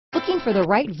Looking for the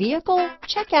right vehicle?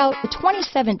 Check out the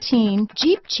 2017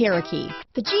 Jeep Cherokee.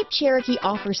 The Jeep Cherokee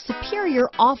offers superior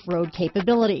off-road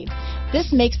capability.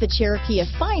 This makes the Cherokee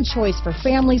a fine choice for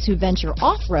families who venture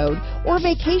off-road or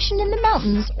vacation in the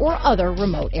mountains or other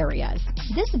remote areas.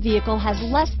 This vehicle has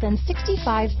less than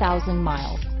 65,000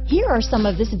 miles. Here are some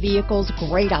of this vehicle's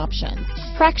great options: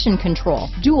 traction control,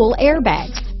 dual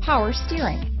airbags, power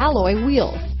steering, alloy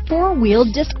wheels,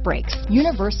 four-wheel disc brakes,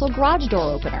 universal garage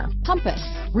door opener, compass,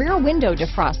 rear window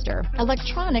defroster,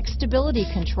 electronic stability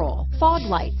control, fog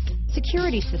lights,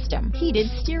 security system, heated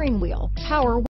steering wheel, power